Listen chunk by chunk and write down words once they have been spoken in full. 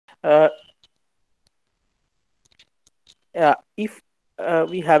Uh, if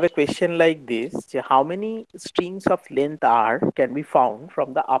we have a question like this, how many strings of length r can be found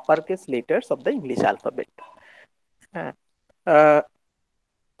from the uppercase letters of the English alphabet? হ্যাঁ,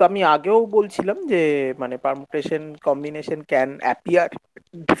 তো আমি আগেও বলছিলাম যে মানে permutation combination can appear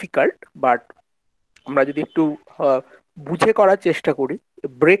difficult, but আমরা যদি একটু বুঝে করার চেষ্টা করি,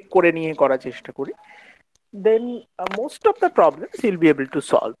 ব্রেক করে নিয়ে করার চেষ্টা করি, then most of the problems you'll be able to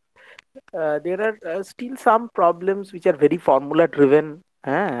solve. There are still some problems which are very formula driven,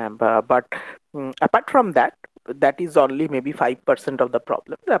 but apart from that, that is only maybe 5% of the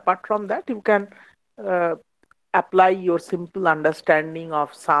problem. Apart from that, you can uh, apply your simple understanding of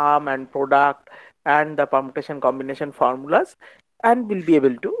sum and product and the permutation combination formulas, and will be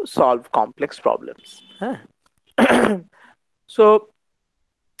able to solve complex problems. So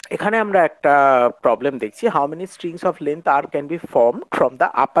এখানে আমরা একটা problem দেখছি, how many strings of length r can be formed from the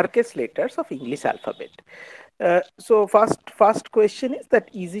uppercase letters of English alphabet. So first question is that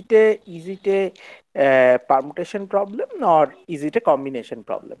is it a permutation problem or is it a combination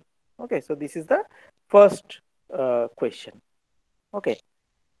problem? Okay, so this is the first question. Okay.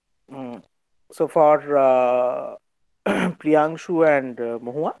 So for Priyanshu and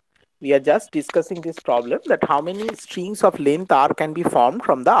Mohua, we are just discussing this problem, that how many strings of length r can be formed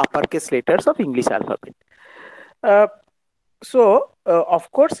from the uppercase letters of English alphabet. Of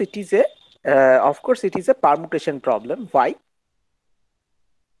course it is a permutation problem. Why?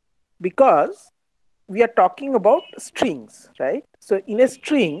 Because we are talking about strings, right? So in a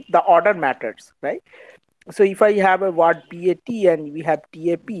string, the order matters, right? So if I have a word PAT and we have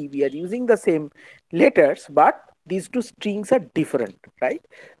TAP, we are using the same letters, but these two strings are different, right?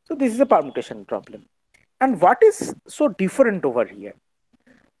 So this is a permutation problem. And what is so different over here?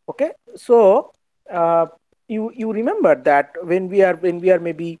 Okay, so you remember that when we are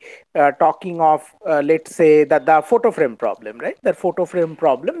maybe talking of let's say that the photo frame problem, right? The photo frame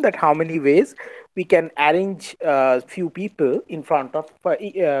problem, that how many ways we can arrange few people in front of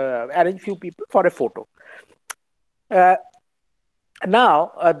arrange few people for a photo. uh, Now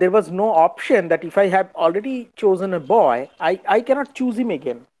there was no option that if I have already chosen a boy, I cannot choose him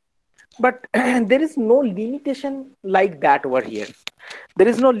again. But there is no limitation like that over here. There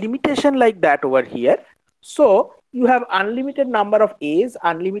is no limitation like that over here. So you have unlimited number of A's,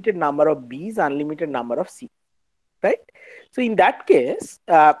 unlimited number of B's, unlimited number of C, right? So in that case,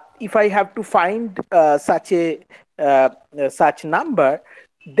 if I have to find such number,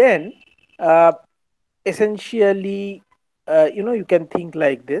 then uh, essentially, you can think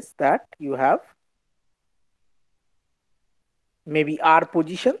like this, that you have maybe R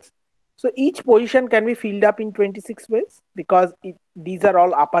positions. So each position can be filled up in 26 ways, because these are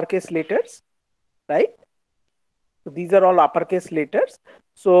all uppercase letters, right? So these are all uppercase letters.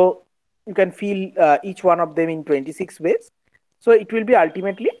 So you can fill each one of them in 26 ways. So it will be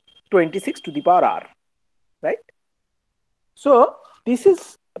ultimately 26 to the power R, right? So this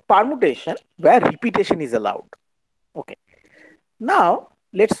is permutation where repetition is allowed. Okay. Now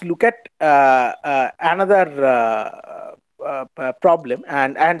let's look at another problem,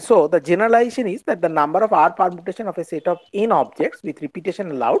 and so the generalization is that the number of R permutation of a set of n objects with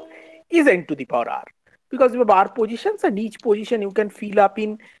repetition allowed is n to the power R, because you have R positions and each position you can fill up in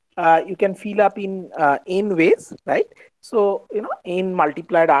n ways, right? So n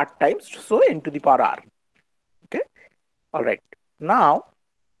multiplied R times, so n to the power R. Okay, all right. Now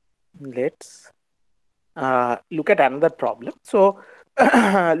let's look at another problem. So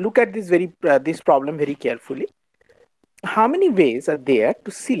look at this problem very carefully. How many ways are there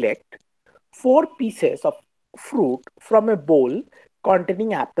to select 4 pieces of fruit from a bowl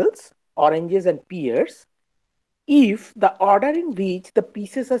containing apples, oranges, and pears if the order in which the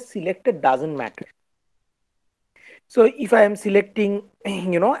pieces are selected doesn't matter? So if I am selecting,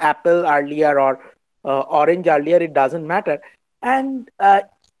 apple earlier or orange earlier, it doesn't matter. And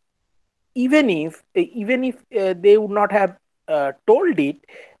even if they would not have told it,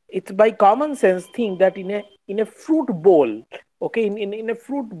 it's by common sense thing that in a fruit bowl, okay, in a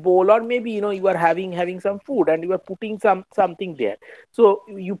fruit bowl, or maybe you are having some food and you are putting something there. So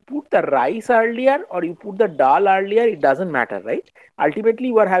you put the rice earlier or you put the dal earlier, it doesn't matter, right? Ultimately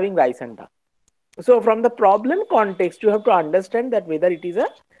you are having rice and dal. So from the problem context, you have to understand that whether it is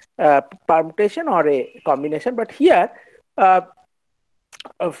a permutation or a combination. But here,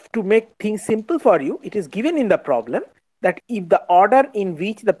 to make things simple for you, it is given in the problem that if the order in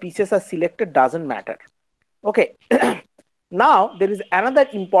which the pieces are selected doesn't matter. Okay. Now there is another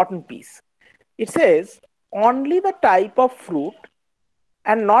important piece. It says only the type of fruit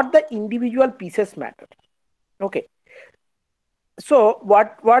and not the individual pieces matter. Okay. So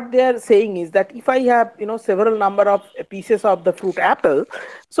what they are saying is that if I have, several number of pieces of the fruit apple,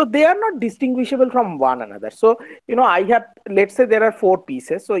 so they are not distinguishable from one another. So I have, let's say there are four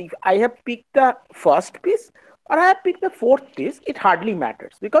pieces, so if I have picked the first piece or I have picked the fourth piece, it hardly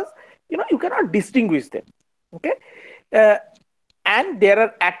matters, because you cannot distinguish them. Okay. uh, and there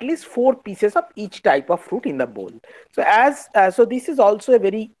are at least four pieces of each type of fruit in the bowl. So so this is also a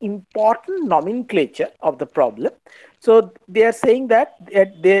very important nomenclature of the problem. So they are saying that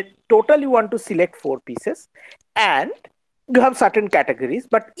they total you want to select four pieces, and you have certain categories,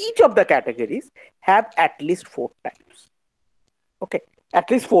 but each of the categories have at least four types. Okay, at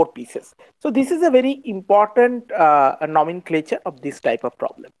least four pieces. So this is a very important nomenclature of this type of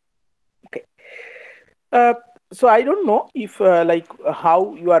problem. Okay. Uh, so I don't know if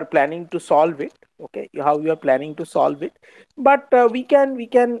how you are planning to solve it. Okay, how you are planning to solve it, but we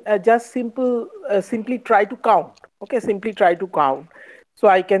can just simply try to count. Okay, simply try to count. So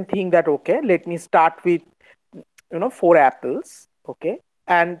I can think that, okay, let me start with four apples. Okay,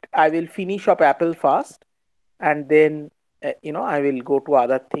 and I will finish up apple first, and then I will go to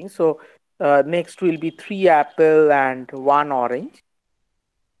other things. So next will be three apple and one orange.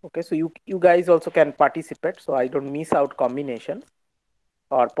 Okay, so you guys also can participate, so I don't miss out combinations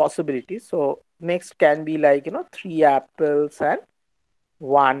or possibilities. So next can be like three apples and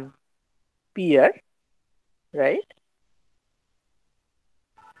one pear, right?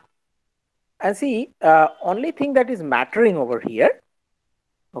 And see, only thing that is mattering over here,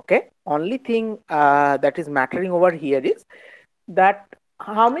 okay, only thing that is mattering over here is that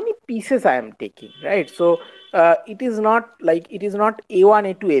how many pieces I am taking, right? So it is not A1,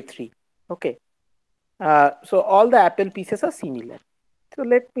 A2, A3. Okay, so all the apple pieces are similar. So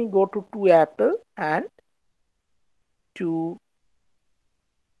let me go to two apple and two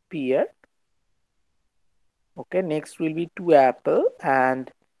pear. Okay, next will be two apple and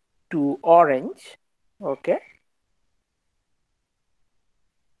two orange. Okay,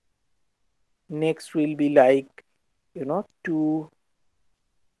 next will be like two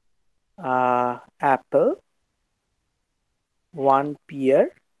apple, one pear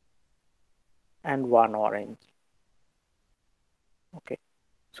and one orange. Okay,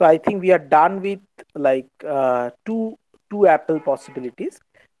 so I think we are done with like two apple possibilities.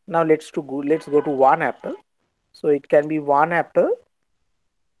 Now let's go to one apple. So it can be one apple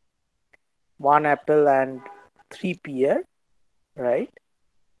and three pear, right?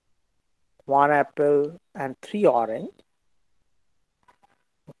 One apple and three orange.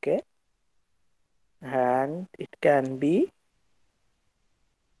 Okay, and it can be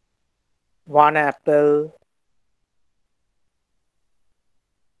one apple,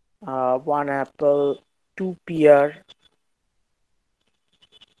 one apple, two pear,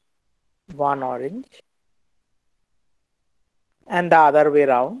 one orange, and the other way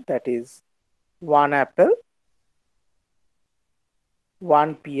around, that is one apple,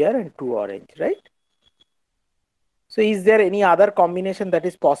 one pear, and two orange, right? So is there any other combination that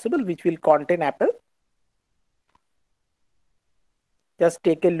is possible which will contain apple? Just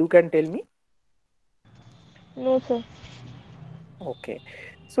take a look and tell me. No, sir. Okay.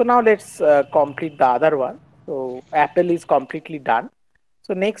 So now let's complete the other one. So apple is completely done.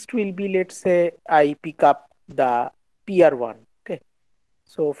 So next will be, let's say I pick up the pear one. Okay.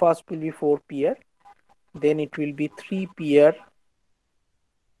 So first will be four pear, then it will be three pear,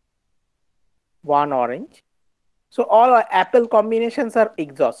 one orange. So all apple combinations are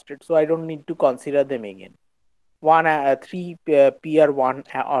exhausted. So I don't need to consider them again. One three pear, one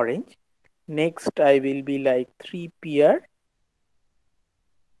orange. Next I will be like three pear.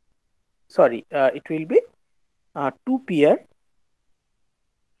 Sorry, it will be two pear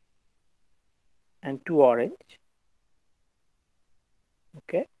and two orange.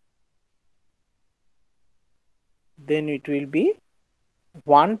 Okay. Then it will be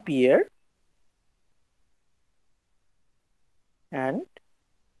one pear and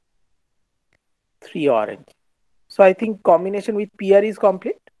three orange. So I think combination with pear is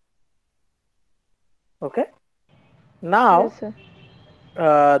complete. Okay. Now Yes, sir.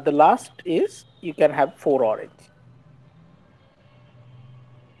 the last is you can have four orange.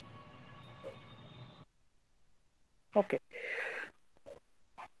 Okay.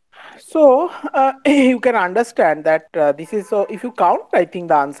 So you can understand that this is, so if you count, I think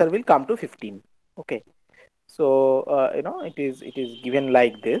the answer will come to 15. Okay. So it is given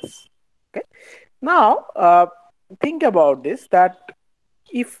like this. Okay. Now think about this, that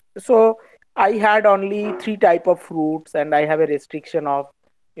if so I had only three type of fruits and I have a restriction of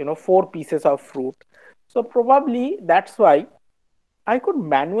four pieces of fruit. So probably that's why I could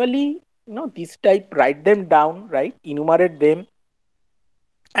manually this type write them down, right? Enumerate them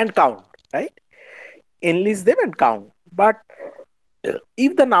and count, right? Enlist them and count. But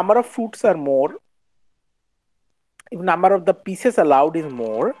if the number of fruits are more, if number of the pieces allowed is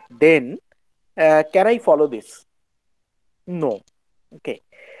more, then can I follow this? No. Okay.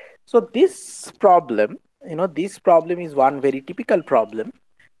 So this problem, this problem is one very typical problem,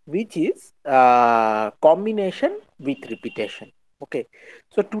 which is combination with repetition. Okay.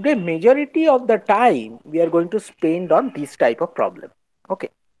 So today, majority of the time we are going to spend on this type of problem. Okay.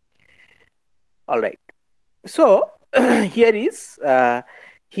 All right. So here is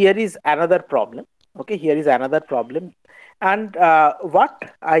here is another problem. Okay, here is another problem, and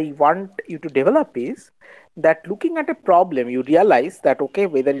what I want you to develop is that looking at a problem, you realize that okay,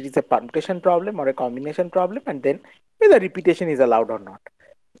 whether it is a permutation problem or a combination problem, and then whether repetition is allowed or not.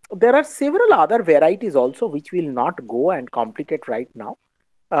 There are several other varieties also which will not go and complicate right now,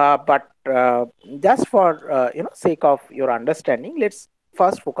 but just for sake of your understanding, let's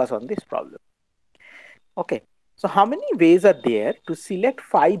first focus on this problem. Okay. So how many ways are there to select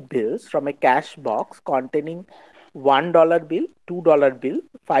five bills from a cash box containing $1 bill, $2 bill,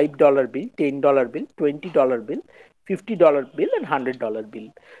 $5 bill, $10 bill, $20 bill, $50 bill, and $100 bill?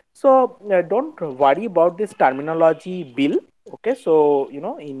 So don't worry about this terminology bill. Okay. So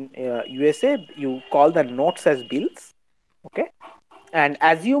in USA you call the notes as bills. Okay, and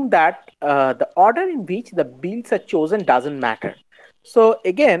assume that the order in which the bills are chosen doesn't matter. So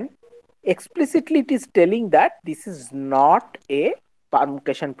again, explicitly it is telling that this is not a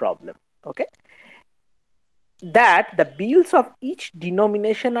permutation problem. Okay, that the bills of each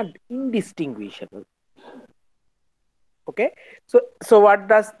denomination are indistinguishable. Okay, so what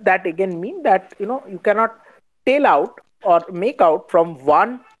does that again mean? That you cannot tell out or make out from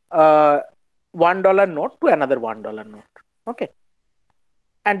one $1 note to another $1 note. Okay,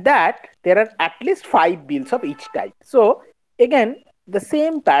 and that there are at least five bills of each type. So again, the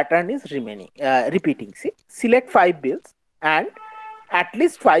same pattern is remaining, repeating. See, select five bills and at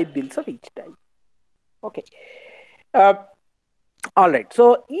least five bills of each type. Okay. Uh, all right.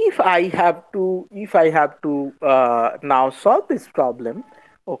 So if I have to now solve this problem,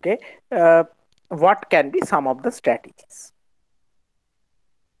 okay, what can be some of the strategies?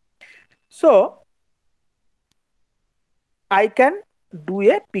 So I can do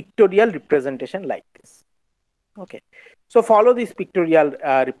a pictorial representation like this. Okay, so follow this pictorial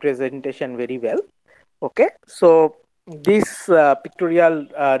representation very well. Okay, so this pictorial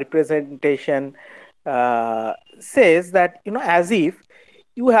representation says that as if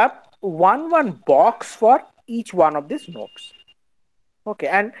you have one box for each one of these nodes. Okay,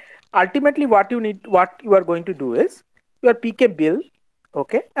 and ultimately what you are going to do is you are pick a bill,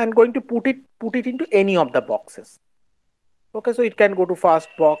 okay, and going to put it into any of the boxes. Okay, so it can go to first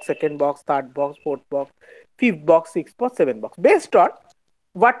box, second box, third box, fourth box, fifth box, sixth box, seventh box, based on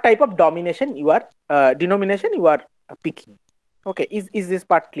what type of domination you are denomination you are picking. Okay, is this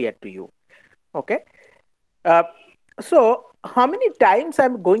part clear to you? Okay, uh, so how many times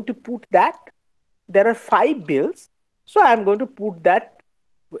I'm going to put that? There are five bills, so I'm going to put that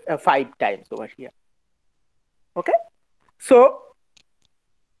five times over here. Okay, so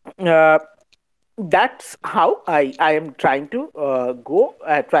uh, that's how I am trying to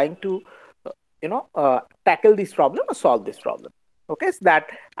trying to tackle this problem or solve this problem. Okay, so that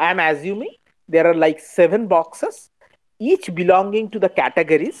I am assuming there are like seven boxes, each belonging to the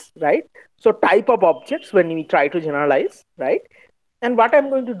categories, right? So type of objects when we try to generalize, right? And what I'm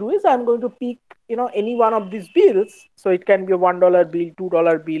going to do is I'm going to pick any one of these bills. So it can be a $1 bill,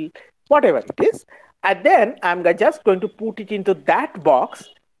 $2 bill, whatever it is, and then I'm just going to put it into that box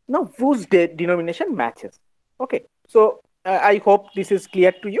whose denomination matches. Okay, so I hope this is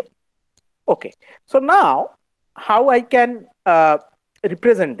clear to you. Okay, so now how I can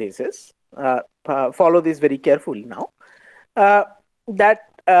represent this is follow this very carefully now. That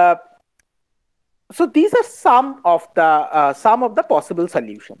So these are some of the possible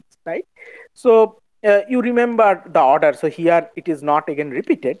solutions, right? So you remember the order. So here it is not again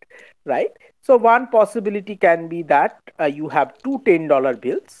repeated, right? So one possibility can be that you have two $10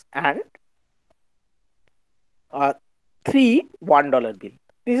 bills and uh, three $1 bill.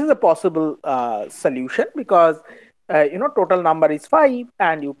 This is a possible solution because total number is five,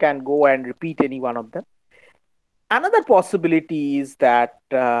 and you can go and repeat any one of them. Another possibility is that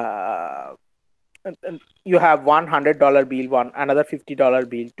you have $100 bill, one another $50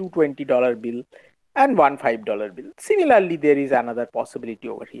 bill, two $20 bill, and one $5 bill. Similarly, there is another possibility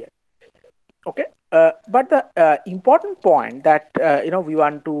over here. Okay, but the important point that we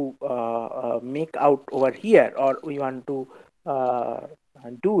want to make out over here, or we want to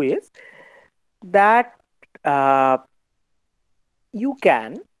do is that you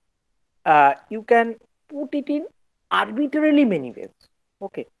can you can put it in arbitrarily many ways.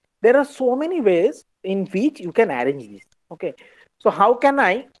 Okay, there are so many ways in which you can arrange this. Okay, so how can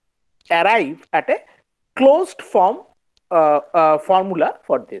I arrive at a closed form formula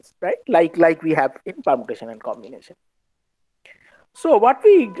for this, right? Like we have in permutation and combination. So what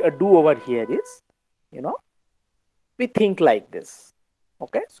we do over here is, you know, we think like this.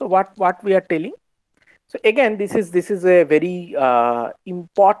 Okay, so what we are telling. So again, this is a very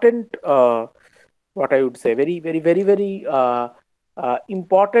important what I would say, very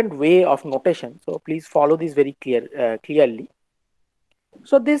important way of notation. So please follow this very clearly.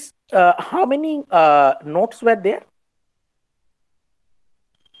 So this how many notes were there?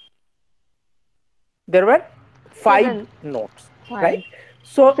 There were five Seven. notes, right? Five.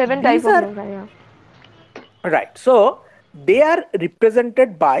 So Seven type these of are notes, yeah. right. So they are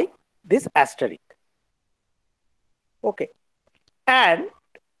represented by this asterisk. Okay, and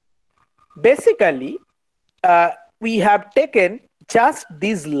basically we have taken just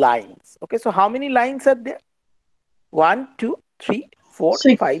these lines. Okay, so how many lines are there? One, two, three, four,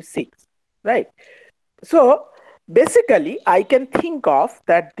 Six. five, six. Right. So basically, I can think of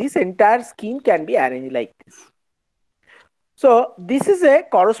that this entire scheme can be arranged like this. So this is a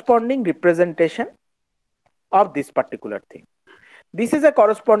corresponding representation of this particular thing. This is a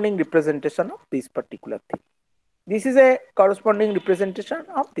corresponding representation of this particular thing. This is a corresponding representation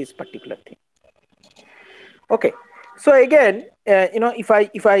of this particular thing. Okay. So again, if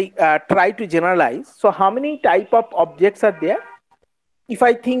I try to generalize, so how many type of objects are there? If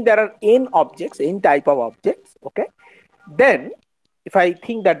I think there are n objects, n type of objects, okay, then if I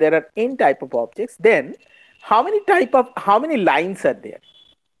think that there are n type of objects, then how many lines are there?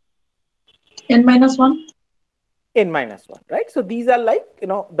 N minus 1. N minus 1, right? So these are like,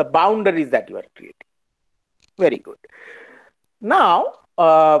 the boundaries that you are creating. Very good. Now,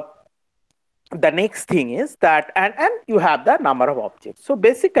 the next thing is that, and you have the number of objects. So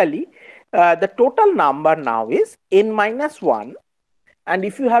basically, the total number now is n minus 1. And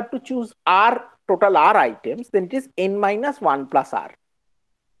if you have to choose r, total r items, then it is n minus 1 plus r.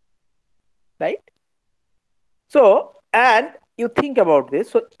 Right? So, and you think about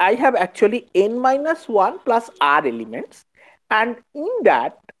this. So I have actually n minus 1 plus r elements. And in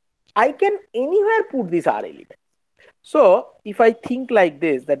that, I can anywhere put these r elements. So if I think like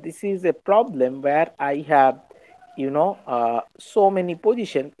this, that this is a problem where I have, so many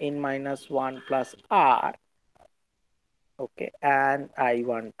positions n minus 1 plus r. Okay, and I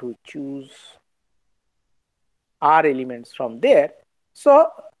want to choose r elements from there. So,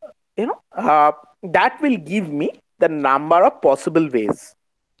 that will give me the number of possible ways.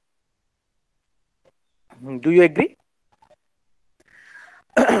 Do you agree?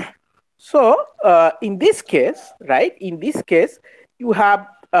 So in this case, right, in this case, you have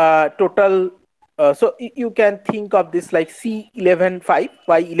total, so you can think of this like C11, 5,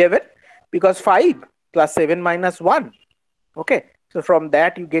 Y11, because 5 plus 7 minus 1. Okay, so from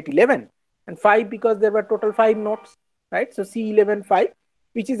that you get 11, and 5 because there were total 5 nodes, right? So C11, 5,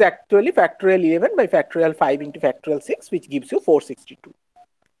 which is actually factorial 11 by factorial 5 into factorial 6, which gives you 462.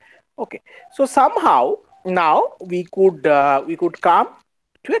 Okay, so somehow now we could come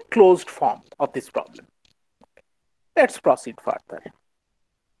to a closed form of this problem. Let's proceed further.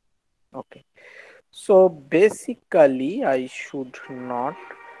 Okay, so basically I should not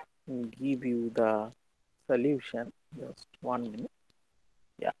give you the solution. Just 1 minute.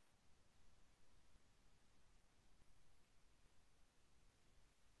 Yeah.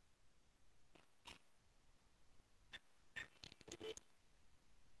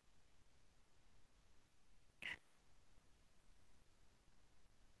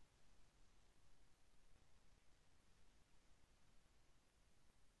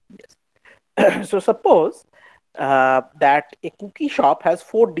 Yes. So suppose that a cookie shop has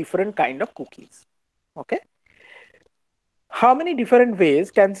 4 different kind of cookies. Okay. How many different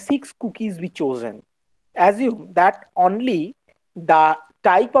ways can 6 cookies be chosen? Assume that only the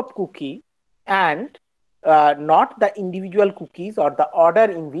type of cookie and not the individual cookies or the order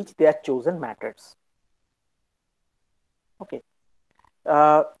in which they are chosen matters. Okay.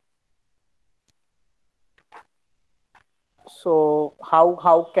 Uh, so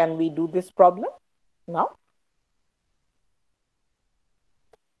how can we do this problem now?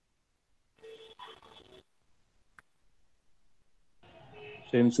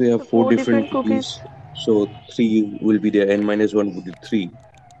 Since we have So four four different different cookies, cookies. so three will be there, n minus one would be three,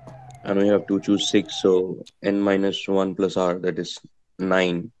 and we have to choose six, so n minus one plus r, that is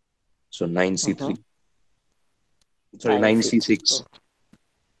nine. So nine Mhm. C3. Sorry, 9 nine C3. C6. So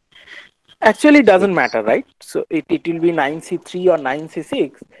Actually, So doesn't matter, right? So it will be 9C3 or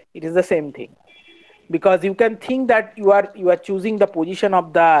 9C6. It is the same thing, because you can think that you are choosing the position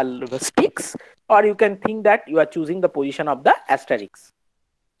of the sticks, or you can think that you are choosing the position of the asterisks,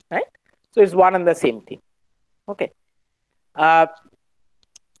 right? So it's one and the same thing. Okay. Uh,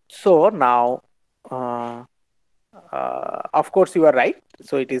 so now, uh, of course, you are right.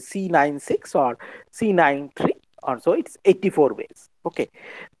 So it is C96 or C93, or so it's 84 ways. Okay.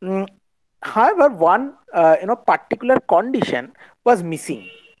 Mm, However, one particular condition was missing.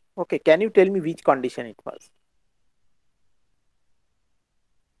 Okay, can you tell me which condition it was?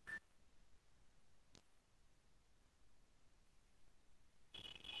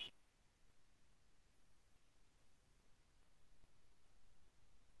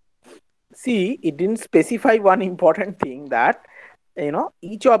 See, it didn't specify one important thing, that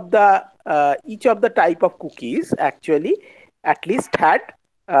each of the type of cookies actually at least had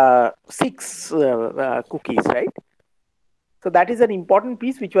six cookies, right? So that is an important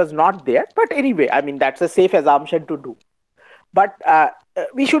piece which was not there. But anyway, I mean, that's a safe assumption to do. But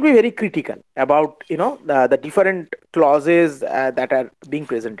we should be very critical about the different clauses that are being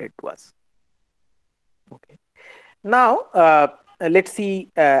presented to us. Okay. Now, let's see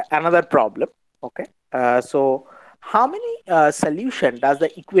another problem. Okay. So, how many solution does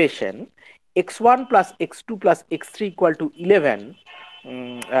the equation x1 plus x2 plus x3 equal to 11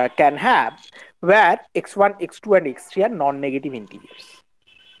 can have, where x1, x2, and x3 are non-negative integers?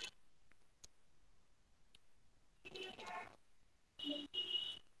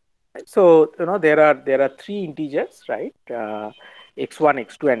 So there are three integers, right? X1,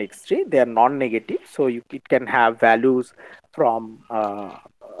 x2, and x3. They are non-negative, so it can have values from. So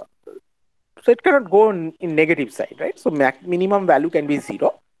it cannot go in negative side, right? So minimum value can be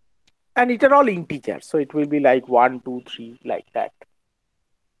 0, and it are all integers. So it will be like 1, 2, 3, like that.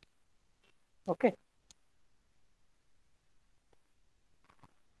 Okay.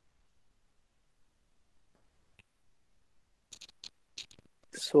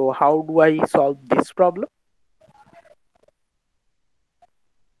 So how do I solve this problem?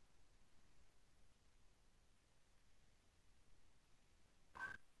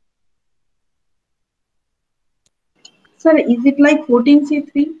 Sir, is it like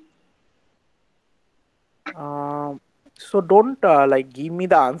 14C3? Um, so don't like give me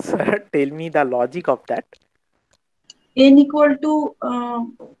the answer. Tell me the logic of that. N equal to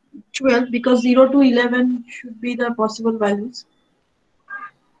 12, because 0 to 11 should be the possible values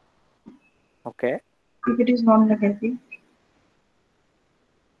Okay. if it is non-negative.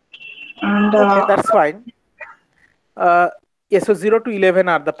 And Okay, that's fine. Yes, so 0 to 11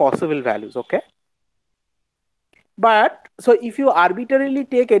 are the possible values, okay? But so if you arbitrarily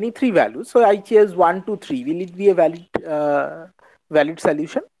take any three values, so I choose 1, 2, 3, will it be a valid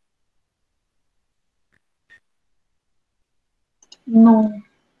solution? no.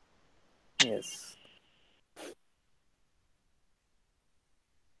 Yes.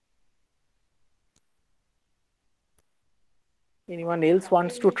 Anyone else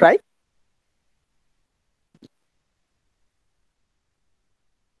wants to try?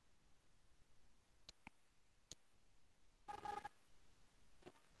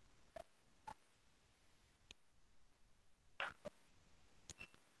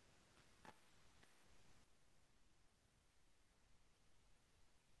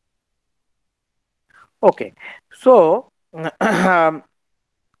 Okay. So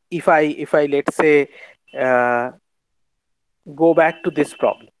if I let's say uh, go back to this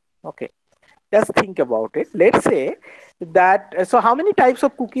problem. Okay. Just think about it. Let's say that so how many types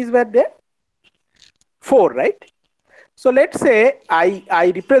of cookies were there? 4, right? So let's say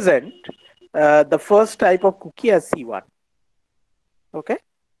I represent the first type of cookie as C1. Okay.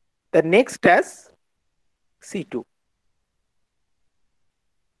 The next as C2.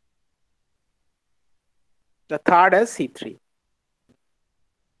 The third as C3.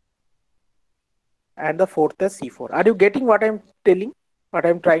 And the fourth as C4. Are you getting what I'm telling? What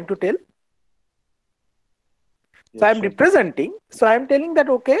I'm trying to tell? So yes, I'm sir. representing. So I'm telling that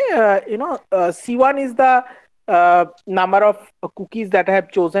okay, C1 is the number of cookies that I have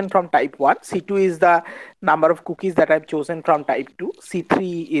chosen from type 1. C2 is the number of cookies that I've chosen from type 2.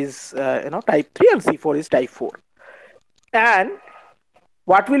 C3 is type 3, and C4 is type 4. And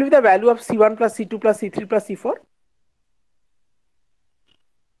what will be the value of C1 plus C2 plus C3 plus C4?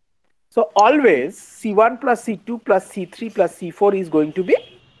 So always C1 plus C2 plus C3 plus C4 is going to be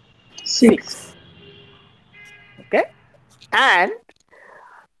 6. 6. Okay. And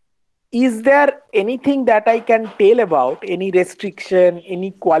is there anything that I can tell about any restriction,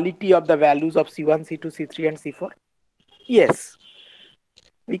 any quality of the values of C1, C2, C3, and C4? Yes.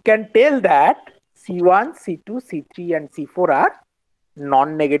 we can tell that C1, C2, C3 and C4 are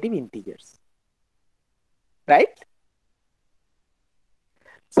non-negative integers, right?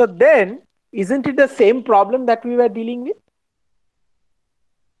 So then, isn't it the same problem that we were dealing with?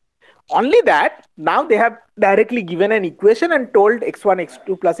 Only that now they have directly given an equation and told x1,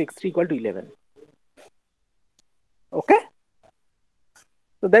 x2 plus x3 equal to 11. Okay.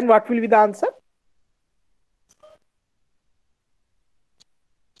 So then what will be the answer?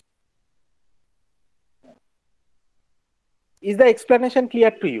 Is the explanation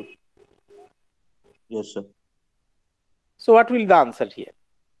clear to you? Yes, sir. So what will be the answer here?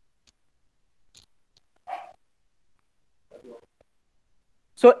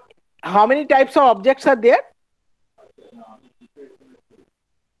 So how many types of objects are there?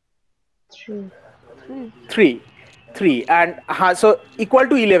 Three. Three. And so equal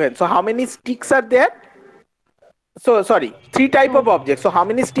to 11. So how many sticks are there? So sorry, three type of objects. So how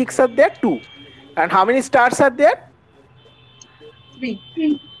many sticks are there? Two. And how many stars are there?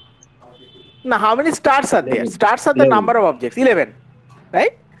 Three. Now how many stars are there? 11. Stars are the 11. number of objects, 11,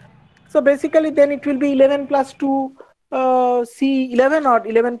 right? So basically then it will be 11 plus 2 C11 or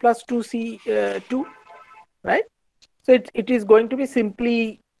 11 plus 2 C2, right? So it is going to be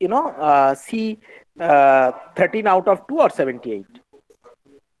simply, C 13 out of 2 or 78.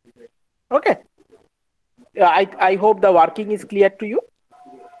 Okay. I hope the working is clear to you.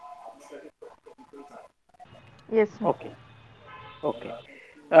 Yes, sir. Okay. Okay.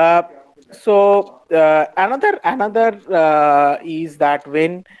 So another is that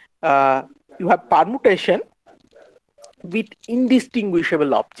when you have permutation with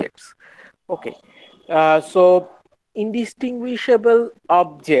indistinguishable objects. Okay. So indistinguishable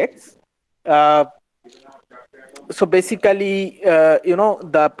objects. So basically,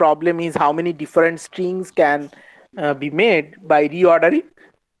 the problem is how many different strings can be made by reordering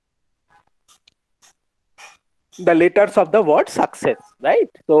the letters of the word success, right?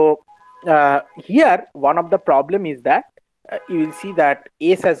 So here one of the problem is that you will see that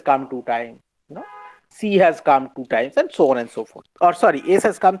S has come 2 times, C has come 2 times, and so on and so forth. Or sorry, S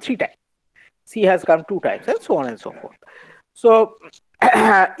has come 3 times, C has come 2 times, and so on and so forth. So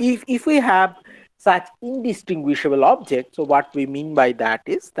if we have such indistinguishable objects, so what we mean by that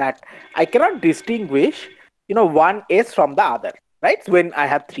is that I cannot distinguish, one S from the other, right? When I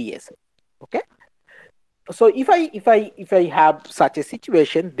have 3 S's, okay. So if I have such a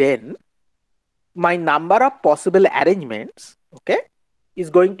situation, then my number of possible arrangements, okay, is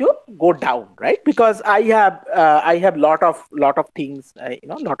going to go down, right? Because I have lot of things,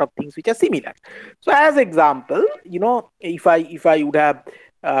 lot of things which are similar. So as example, if I would have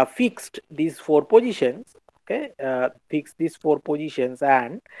fixed these 4 positions, okay, fix these 4 positions,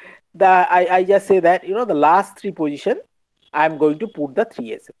 and I just say that the last 3 position I am going to put the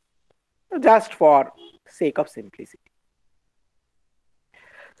 3 S's, just for sake of simplicity.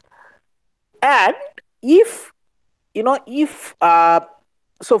 And if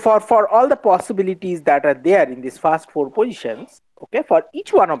so for all the possibilities that are there in these first 4 positions, okay, for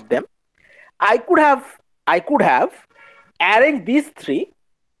each one of them I could have arranged these 3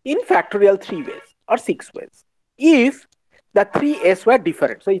 in factorial 3 ways or 6 ways if the 3 S were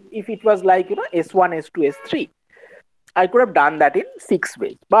different. So if it was like S1, S2, S3, I could have done that in 6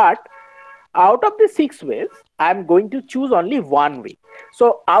 ways, but out of the 6 ways I'm going to choose only one way.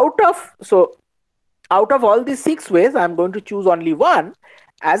 So out of all these 6 ways I'm going to choose only one.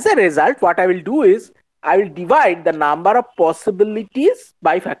 As a result, what I will do is I will divide the number of possibilities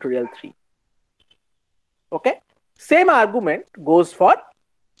by factorial 3. Okay. Same argument goes for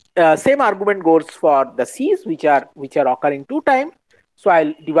the C's which are occurring 2 times. So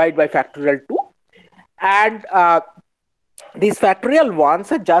I'll divide by factorial 2, and these factorial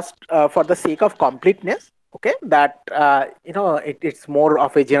ones are just for the sake of completeness, okay, that it's more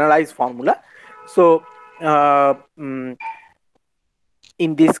of a generalized formula. So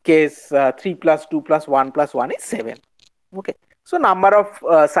in this case 3 plus 2 plus 1 plus 1 is 7. Okay, so number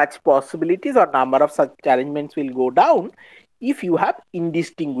of such possibilities or number of such arrangements will go down if you have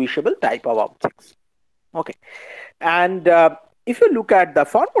indistinguishable type of objects. Okay, and if you look at the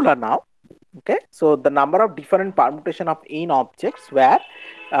formula now, okay, so the number of different permutation of n objects where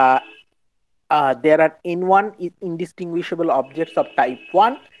there are n1 indistinguishable objects of type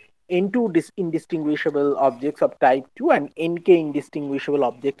 1, n2 indistinguishable objects of type 2, and nk indistinguishable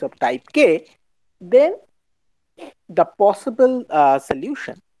objects of type k, then the possible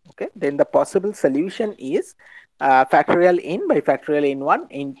solution, okay, then the possible solution is factorial n by factorial n1,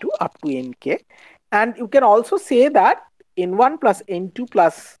 n2 up to nk. And you can also say that n1 plus n2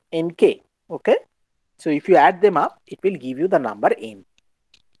 plus nk, okay. So if you add them up, it will give you the number n.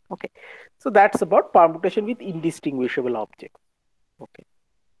 Okay, so that's about permutation with indistinguishable objects. Okay,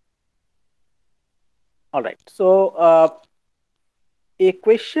 all right. So a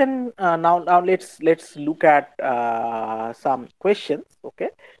question now let's look at some questions. Okay,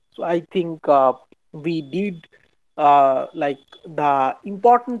 so I think we did like the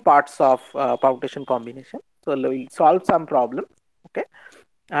important parts of permutation combination. So we'll solve some problems. Okay,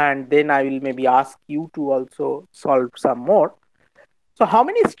 and then I will maybe ask you to also solve some more. So how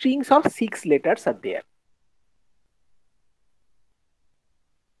many strings of 6 letters are there?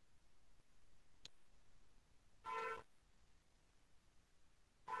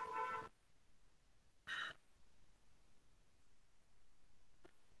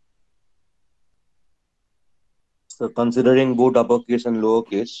 So considering both uppercase and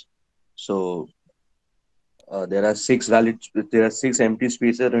lowercase, so there are there are six empty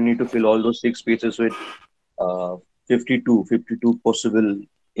spaces. We need to fill all those six spaces with uh, 52 possible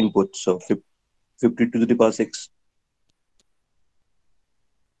inputs. So 52 to the power 6.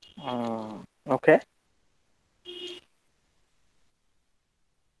 Okay,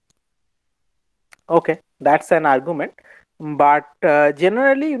 okay, that's an argument, but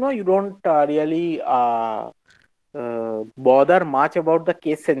generally, you don't really bother much about the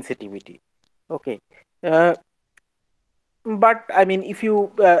case sensitivity. Okay, uh, but I mean, if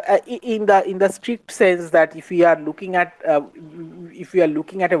you in the strict sense that if we are looking at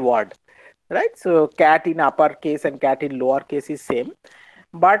a word, right? So cat in uppercase and cat in lowercase is same,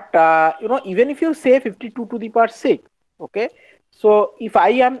 but even if you say 52 to the power 6, okay, so if I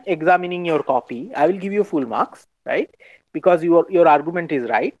am examining your copy, I will give you full marks, right? Because your argument is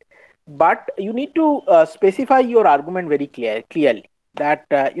right, but you need to specify your argument very clearly, that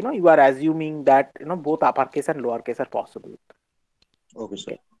you are assuming that both uppercase and lowercase are possible. Okay,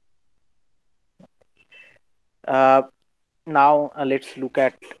 sir. Okay. uh, Now let's look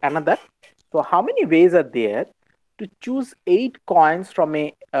at another. So how many ways are there to choose 8 coins from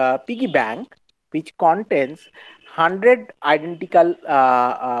a piggy bank which contains 100 identical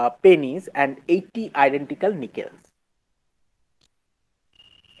pennies and 80 identical nickels?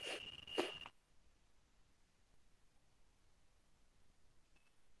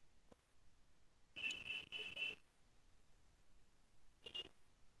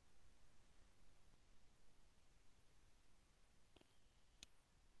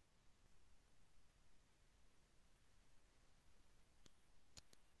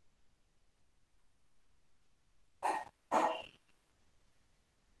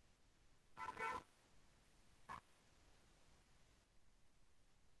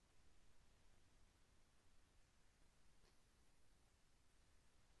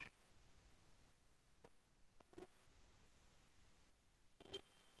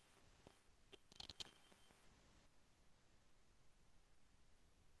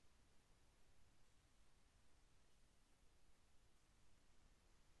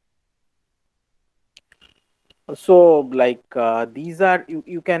 So like these are,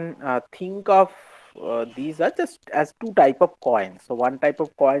 you can think of these are just as two type of coins. So one type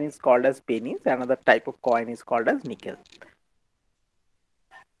of coin is called as pennies, another type of coin is called as nickel.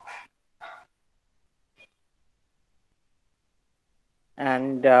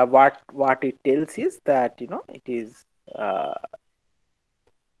 And what it tells is that it is uh,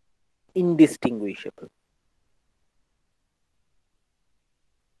 indistinguishable.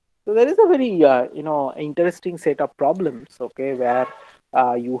 So there is a very interesting set of problems, okay, where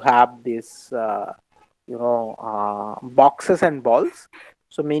you have this boxes and balls.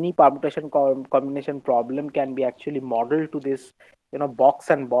 So many permutation combination problem can be actually modeled to this box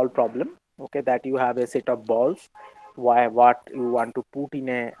and ball problem. Okay, that you have a set of balls, why what you want to put in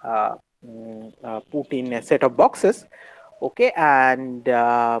a set of boxes. Okay, and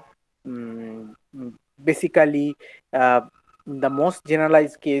mm, mm, basically uh, the most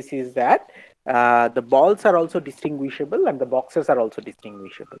generalized case is that the balls are also distinguishable and the boxes are also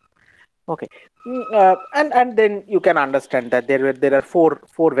distinguishable. Okay. And then you can understand that there are four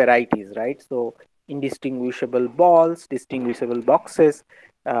varieties, right? So indistinguishable balls, distinguishable boxes,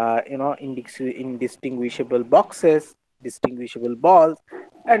 indistinguishable boxes, distinguishable balls,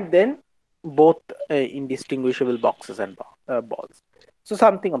 and then both indistinguishable boxes and balls. So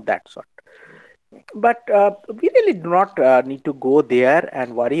something of that sort. But we really do not need to go there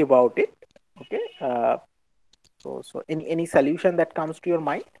and worry about it. Okay. So any solution that comes to your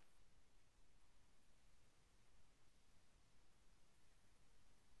mind?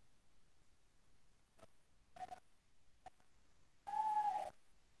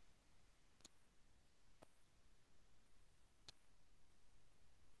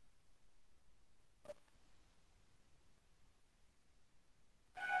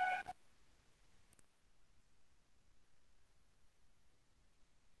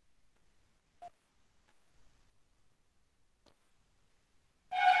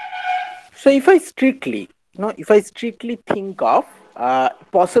 So if I strictly, if I strictly think of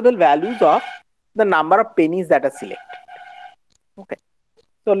possible values of the number of pennies that are selected. Okay.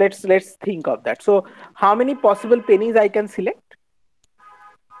 So let's think of that. So how many possible pennies I can select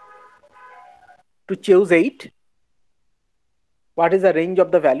to choose 8? What is the range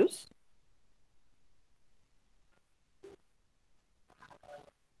of the values?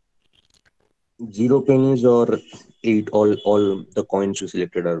 0 pennies or 8, all the coins you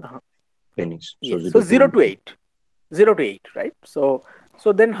selected are Uh-huh. pennies. So Yes. So 0 to 0 8. to 8. 0 to 8, right? So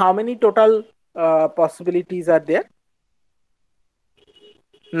then how many total possibilities are there?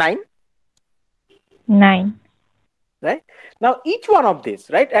 9, 9. right? Now each one of these,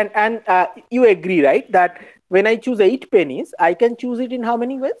 right? And you agree, right, that when I choose 8 pennies, I can choose it in how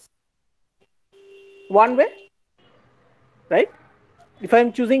many ways? One way, right? If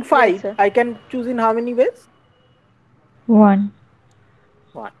I'm choosing Yes, 5, sir. I can choose in how many ways? 1.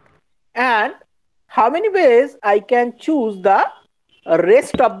 One. And how many ways I can choose the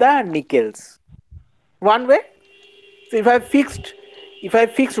rest of the nickels? One way. So if I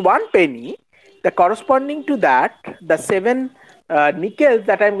fixed 1 penny, the corresponding to that, the 7 nickels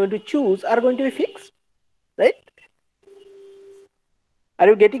that I'm going to choose are going to be fixed, right? Are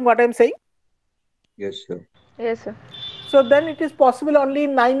you getting what I'm saying? Yes, sir. Yes, sir. So then it is possible only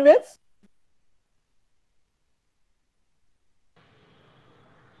in 9 ways,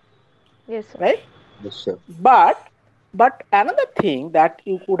 Yes, sir. right? Yes, sir. But another thing that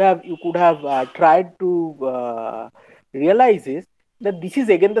you could have tried to realize is that this is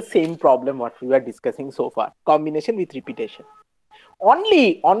again the same problem what we were discussing so far, combination with repetition.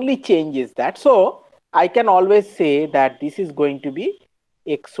 Only change is that, so I can always say that this is going to be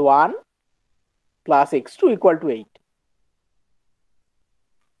x1 plus x2 equal to 8,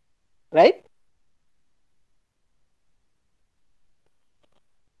 right?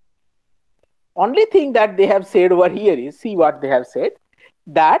 Only thing that they have said over here is, see what they have said,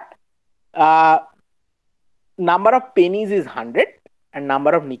 that uh, number of pennies is 100 and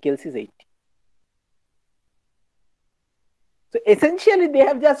number of nickels is 80. So essentially they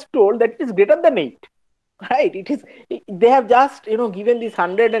have just told that it is greater than 8, right? It is, they have just given this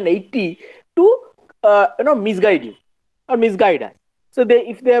 180 to misguide you or misguide us. So they,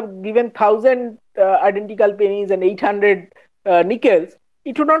 if they have given 1,000 identical pennies and 800 nickels,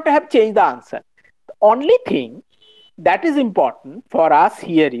 it would not have changed the answer. The only thing that is important for us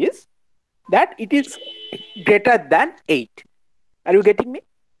here is that it is greater than 8. Are you getting me?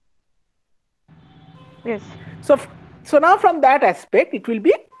 Yes. So so now from that aspect it will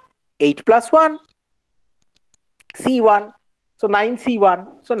be 8 plus 1 C1, so 9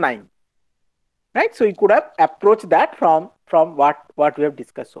 C1, so 9, right? So you could have approached that from what we have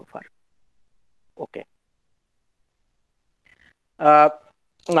discussed so far. Okay. Uh,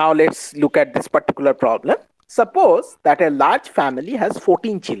 Now let's look at this particular problem. Suppose that a large family has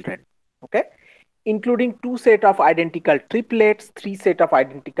 14 children, okay, including 2 set of identical triplets, 3 set of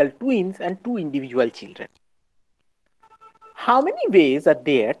identical twins, and 2 individual children. How many ways are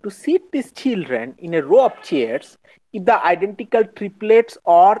there to seat these children in a row of chairs if the identical triplets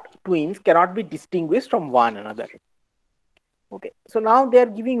or twins cannot be distinguished from one another? Okay, so now they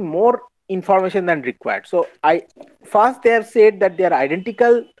are giving more information than required. So first they have said that they are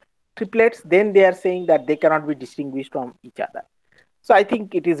identical triplets, then they are saying that they cannot be distinguished from each other. So I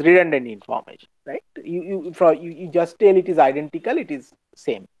think it is redundant information, right? You just tell it is identical, it is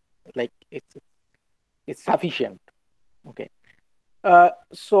same, like it's sufficient. Okay.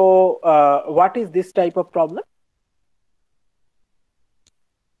 So what is this type of problem?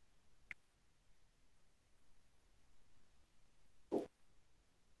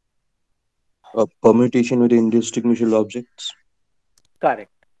 Permutation with indistinguishable objects.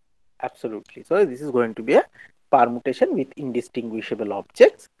 Correct. Absolutely. So this is going to be a permutation with indistinguishable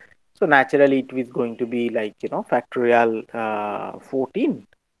objects. So naturally it is going to be like factorial 14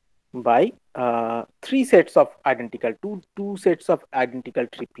 by 3 sets of identical, two sets of identical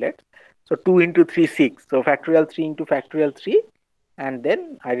triplets. So 2 into 3 6. So factorial 3 into factorial 3, and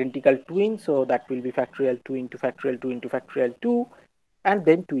then identical twins. So that will be factorial 2 into factorial 2 into factorial 2, and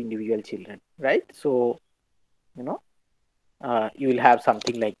then 2 individual children, right? So you know you will have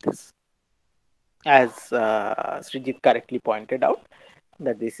something like this, as Srijit correctly pointed out,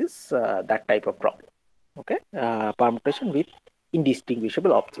 that this is that type of problem. Okay, permutation with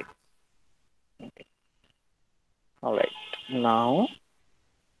indistinguishable objects. Okay. All right. Now,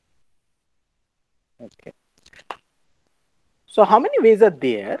 okay. So how many ways are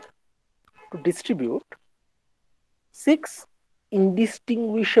there to distribute 6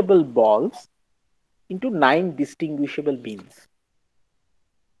 indistinguishable balls into 9 distinguishable beans?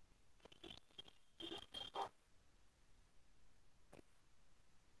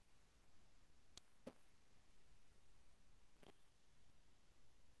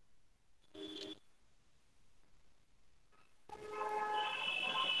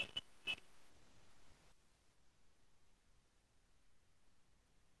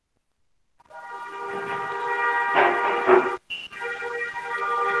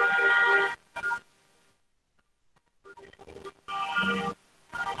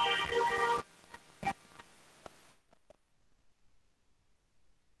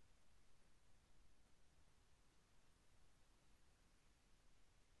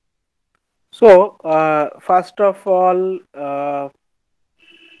 So, first of all,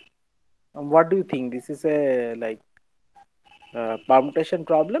 what do you think? This is a like permutation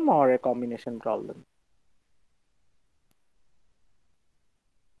problem or a combination problem?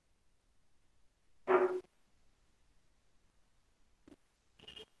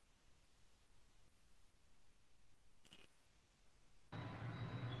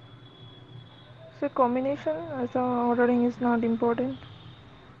 So combination as ordering is not important.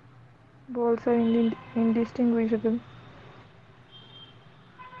 Balls are indistinguishable.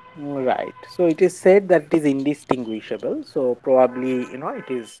 Right. So it is said that it is indistinguishable. So probably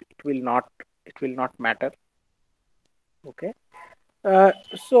it will not matter. Okay. Uh,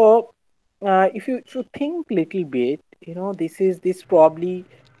 so if you think little bit, this probably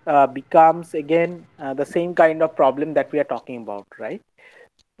becomes again the same kind of problem that we are talking about, right?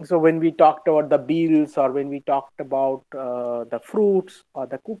 So when we talked about the bills or when we talked about the fruits or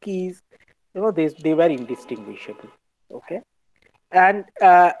the cookies, they were indistinguishable. Okay. And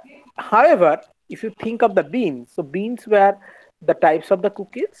however, if you think of the beans, so beans were the types of the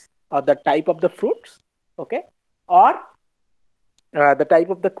cookies or the type of the fruits, okay, or the type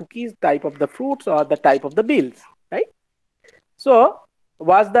of the cookies, type of the fruits, or the type of the bills, right? So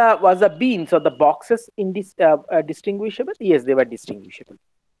was the beans or the boxes distinguishable? Yes, they were distinguishable,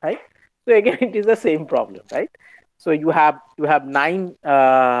 right? So again, it is the same problem, right? So you have nine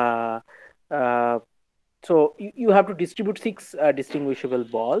you have to distribute six distinguishable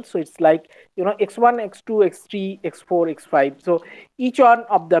balls. So it's like x1, x2, x3, x4, x5. So each one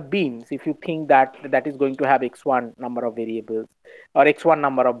of the beans, if you think that that is going to have x1 number of variables or x1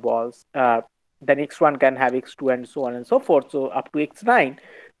 number of balls, then x1 can have x2 and so on and so forth, so up to x9.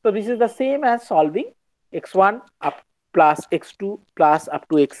 So this is the same as solving x1 up plus x2 plus up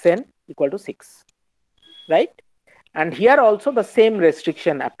to xn equal to 6, right? And here also the same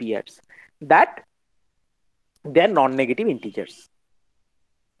restriction appears, that they are non-negative integers,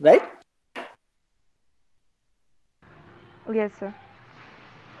 right? Yes, sir.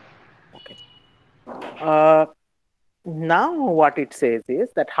 Okay. Uh, Now what it says is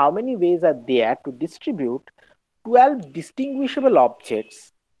that how many ways are there to distribute 12 distinguishable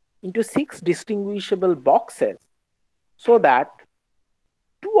objects into 6 distinguishable boxes so that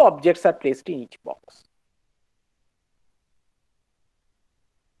 2 objects are placed in each box.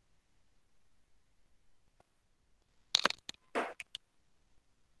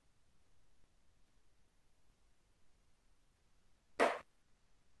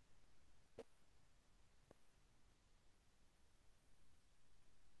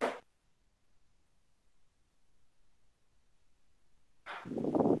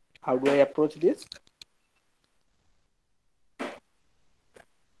 How do I approach this?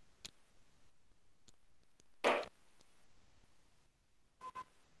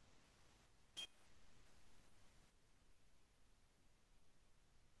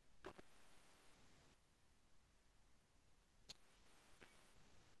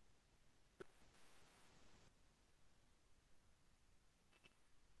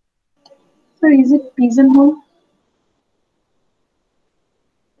 So is it pigeonhole?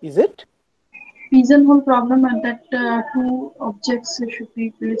 Is it? Pigeonhole problem and that two objects should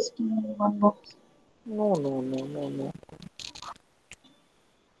be placed in one box. No, no, no, no, no,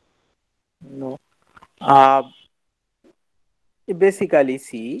 no. Uh, Basically,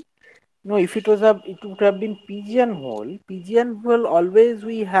 see, no, if it would have been pigeonhole. Pigeonhole always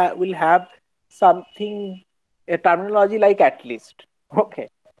we have will have something, a terminology like at least. Okay,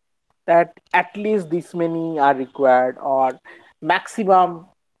 that at least this many are required, or maximum,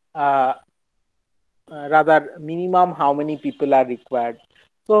 uh, rather minimum how many people are required.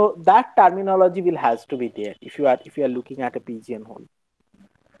 So that terminology will has to be there if you are looking at a pigeonhole.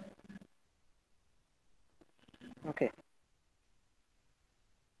 Okay.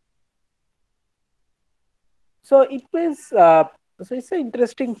 So it was so it's an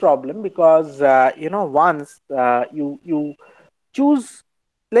interesting problem because once you choose,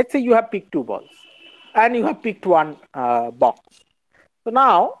 let's say you have picked two balls and you have picked one box. So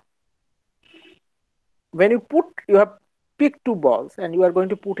now when you have picked two balls and you are going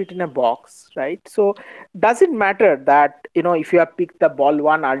to put it in a box, right? So does it matter that if you have picked the ball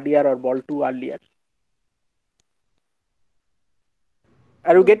one earlier or ball two earlier?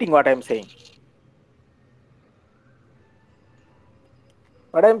 Are you getting what I'm saying?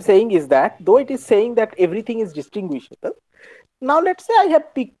 What I'm saying is that though it is saying that everything is distinguishable, now let's say I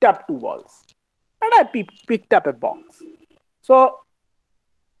have picked up two balls and I picked up a box. So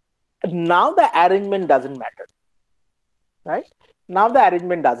now the arrangement doesn't matter, right? Now the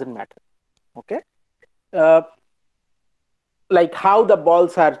arrangement doesn't matter. Okay. Uh, like how the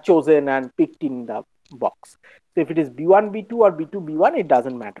balls are chosen and picked in the box. So if it is B1 B2 or B2 B1, it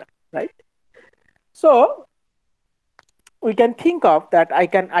doesn't matter, right? So we can think of that. I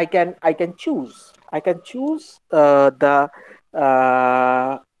can choose the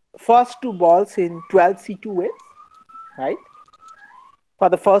first two balls in 12C2 ways, right, for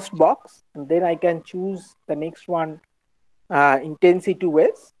the first box, and then I can choose the next one in 10C2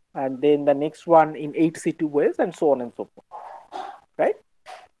 ways, and then the next one in 8C2 ways, and so on and so forth, right?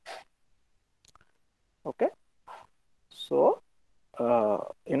 Okay, so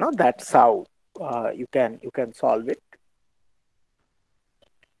that's how you can solve it.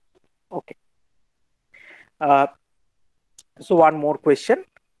 Okay. uh, so one more question.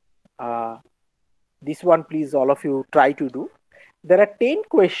 uh, this one, please, all of you try to do. There are 10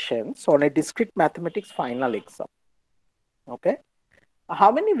 questions on a discrete mathematics final exam. Okay,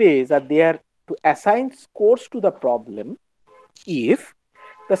 how many ways are there to assign scores to the problem if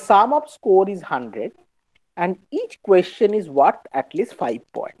the sum of score is 100 and each question is worth at least 5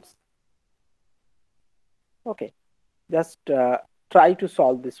 points? Okay, just try to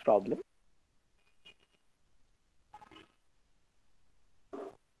solve this problem.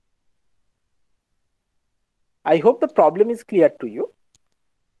 I hope the problem is clear to you.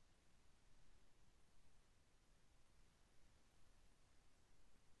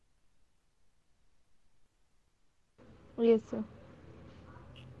 Yes, sir.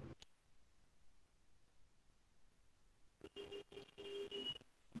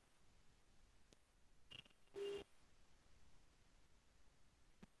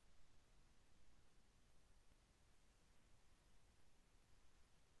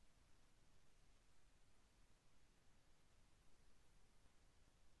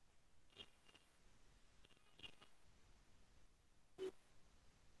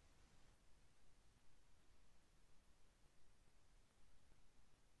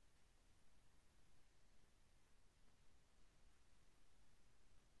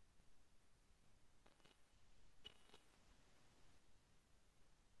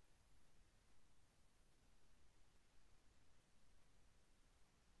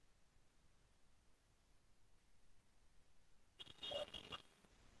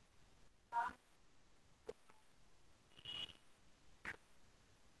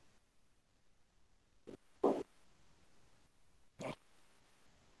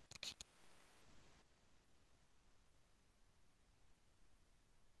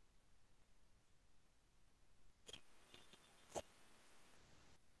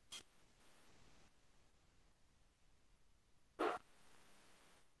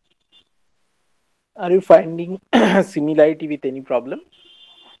 Are you finding similarity with any problem?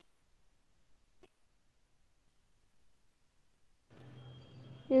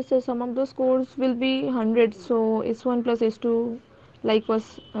 Yes, sir. Some of the scores will be 100. So S1 plus S2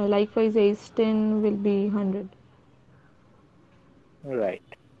 likewise S10 will be 100. Right.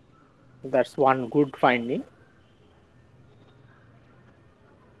 That's one good finding.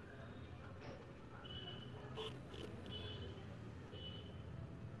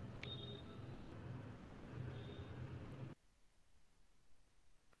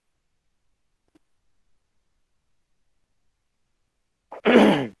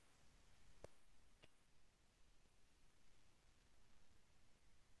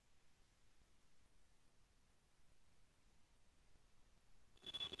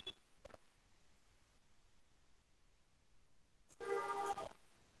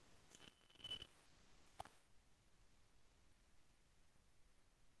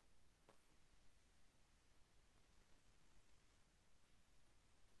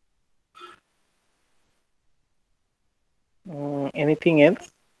 Anything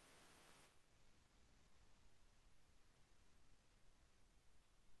else?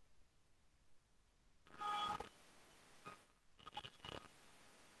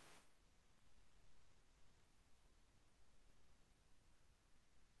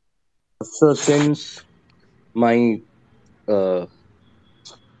 So since my uh,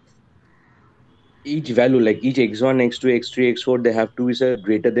 each value, like each x1, x2, x3, x4, they have to is a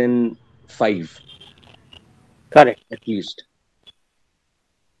greater than 5 Correct. at least.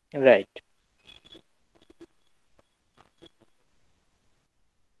 Right.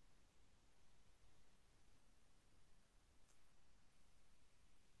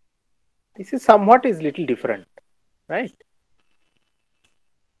 This is somewhat is little different, right?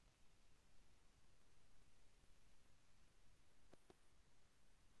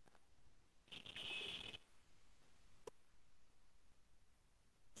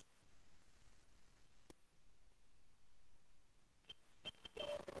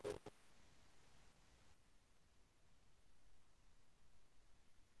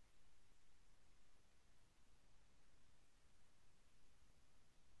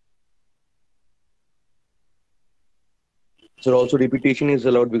 So also repetition is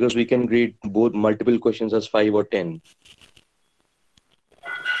allowed because we can grade both multiple questions as 5 or 10.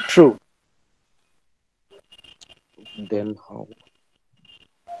 True. Then how?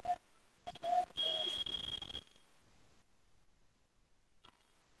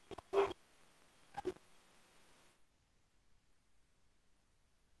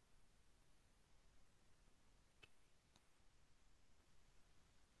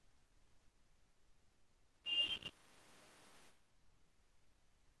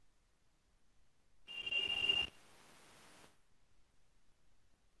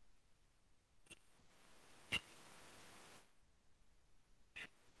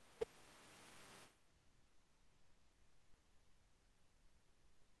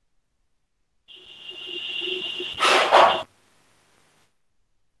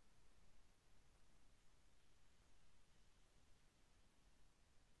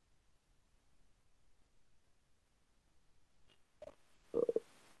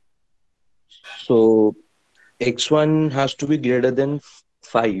 So x1 has to be greater than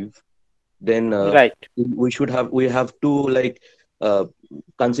 5. Then Right. we have to like uh,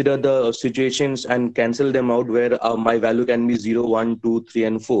 consider the situations and cancel them out where my value can be 0, 1, 2, 3,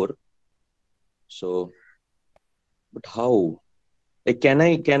 and 4. So, but how? Like, can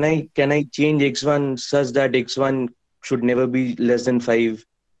I change x1 such that x1 should never be less than 5?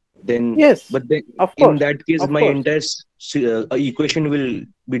 Then, Yes. but then Of in course. that case, Of my course. entire equation will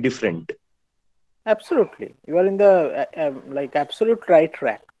be different. Absolutely. You are in the like absolute right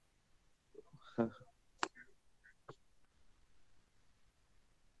track. Uh,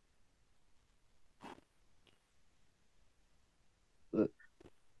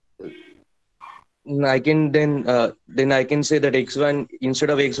 I can then I can say that x1 instead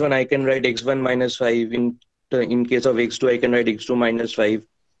of x1 I can write x1 minus 5. In case of x2 I can write x2 minus 5,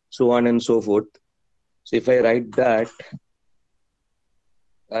 so on and so forth. So if I write that,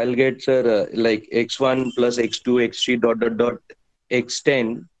 I'll get sir like x1 plus x2 x3 dot dot dot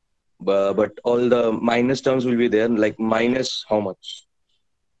x10, but all the minus terms will be there, like minus how much?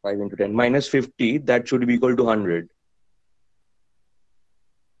 5 into 10 minus 50, that should be equal to 100.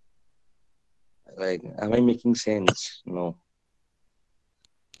 Like, am I making sense? No.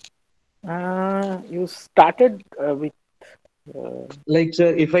 You started with Like,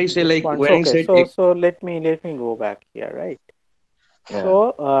 sir, if I say this like point. when So I okay. said So let me go back here. Right.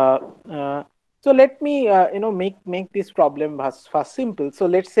 yeah. So let me make this problem first simple. So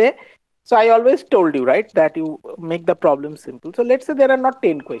let's say, so I always told you, right, that you make the problem simple. So let's say there are not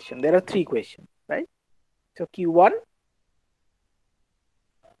 10 questions, there are 3 questions, right? So q1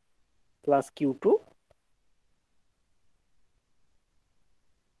 plus q2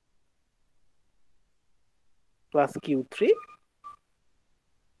 plus q3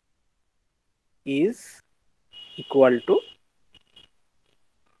 is equal to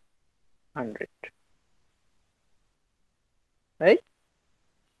 100, right?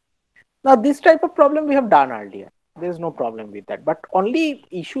 Now this type of problem we have done earlier. There is no problem with that. But only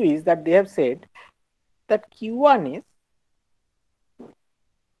issue is that they have said that q1 is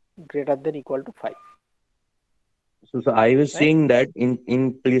greater than equal to 5, So I was right? saying that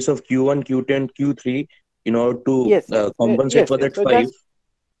in place of Q1, Q2, and Q3, in order to Yes, yes, compensate yes, for yes. that So 5. just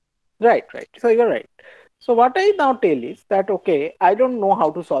right, right. So you're right. So what I now tell is that okay, I don't know how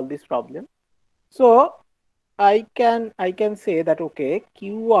to solve this problem. So I can say that okay,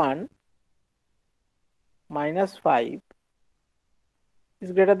 q1 minus 5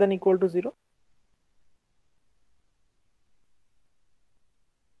 is greater than equal to 0,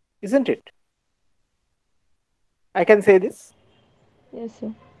 isn't it? I can say this. Yes,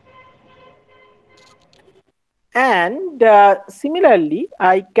 sir. And similarly,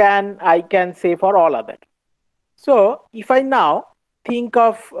 I can say for all other. So if I now think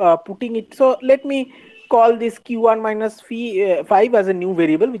of putting it, so let me call this q1 minus 5 as a new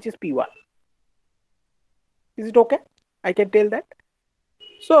variable, which is p1. Is it okay? I can tell that.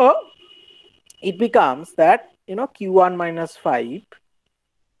 So it becomes that q1 minus 5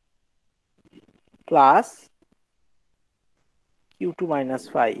 plus q2 minus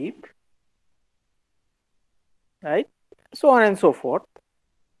 5, right? So on and so forth.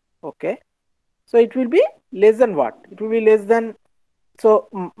 Okay. So it will be less than what? It will be less than, so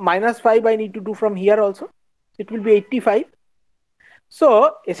minus 5 I need to do from here also. It will be 85.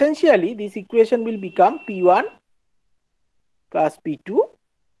 So essentially this equation will become p1 plus p2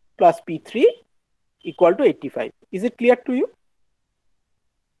 plus p3 equal to 85. Is it clear to you?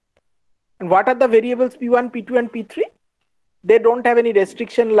 And what are the variables p1, p2 and p3? They don't have any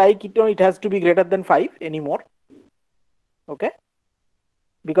restriction like it has to be greater than 5 anymore. Okay,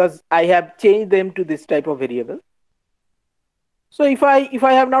 because I have changed them to this type of variable. So if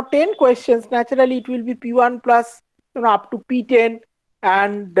I have now 10 questions, naturally it will be P1 plus up to P10,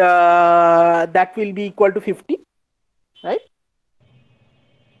 and that will be equal to 50, right?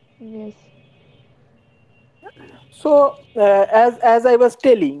 Yes. So as I was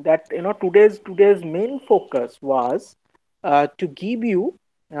telling that today's main focus was to give you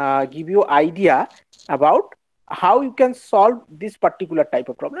idea about how you can solve this particular type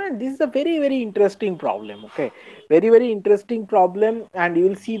of problem, and this is a very interesting problem. Okay, very interesting problem, and you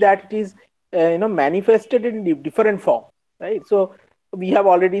will see that it is manifested in different form, right? So we have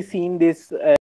already seen this